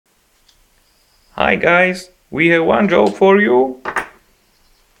Hi guys, we have one joke for you,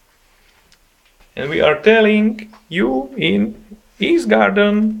 and we are telling you in his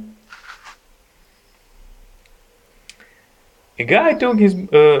garden. A guy took his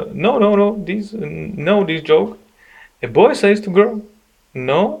this joke. A boy says to girl,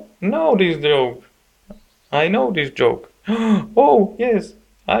 no this joke. I know this joke. Oh yes,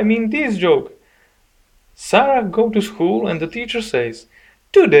 I mean this joke. Sarah go to school and the teacher says,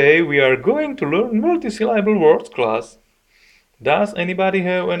 today we are going to learn multisyllable words class. Does anybody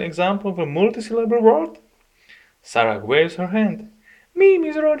have an example of a multisyllable word? Sarah waves her hand. Me,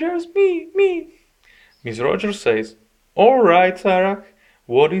 Miss Rogers, me. Miss Rogers says, all right, Sarah,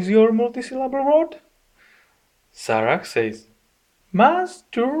 what is your multisyllable word? Sarah says,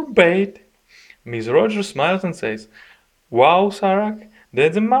 Mas-tur-bate. Miss Rogers smiles and says, wow, Sarah,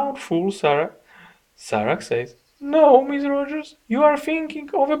 that's a mouthful, Sarah. Sarah says, no, Miss Rogers, you are thinking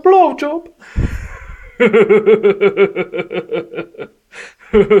of a blowjob.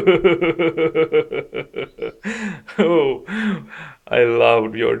 Oh, I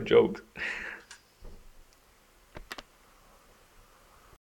loved your jokes.